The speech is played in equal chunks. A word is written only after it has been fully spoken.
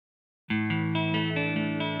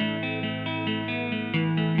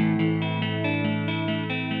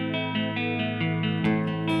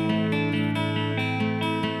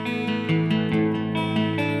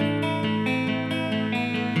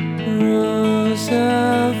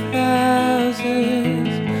of houses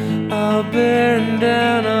all bearing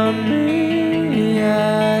down on me.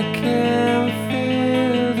 I can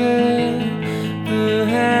feel the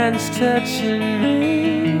hands touching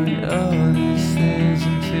me. All these things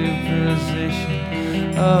into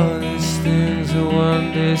position. All these things will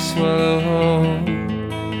one day swallow whole.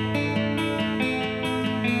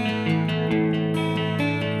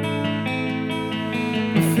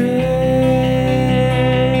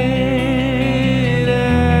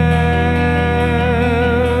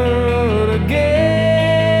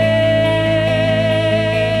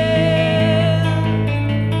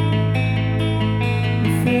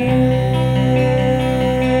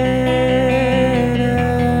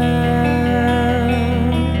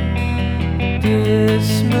 This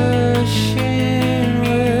machine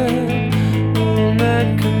will not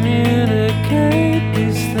communicate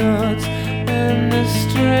these thoughts and the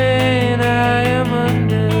strain I am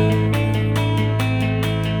under.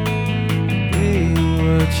 We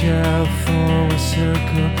watch out, form a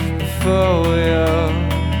circle before we all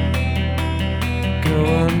go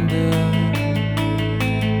under.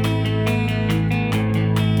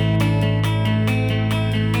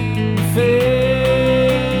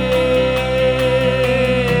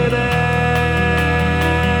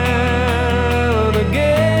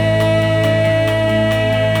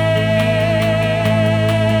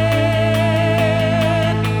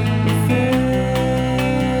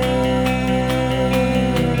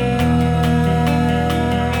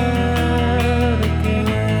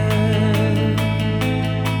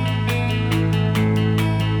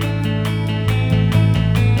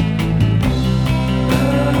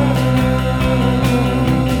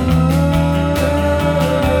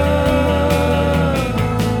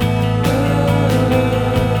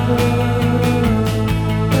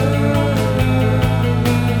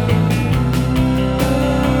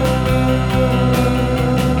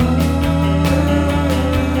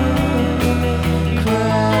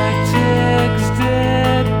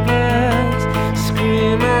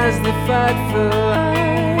 Fight for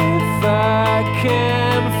life, I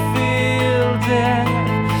can feel death,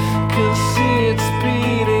 can see its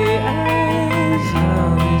beady eyes.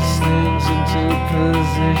 All these things into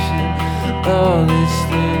position, all these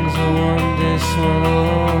things will one day swallow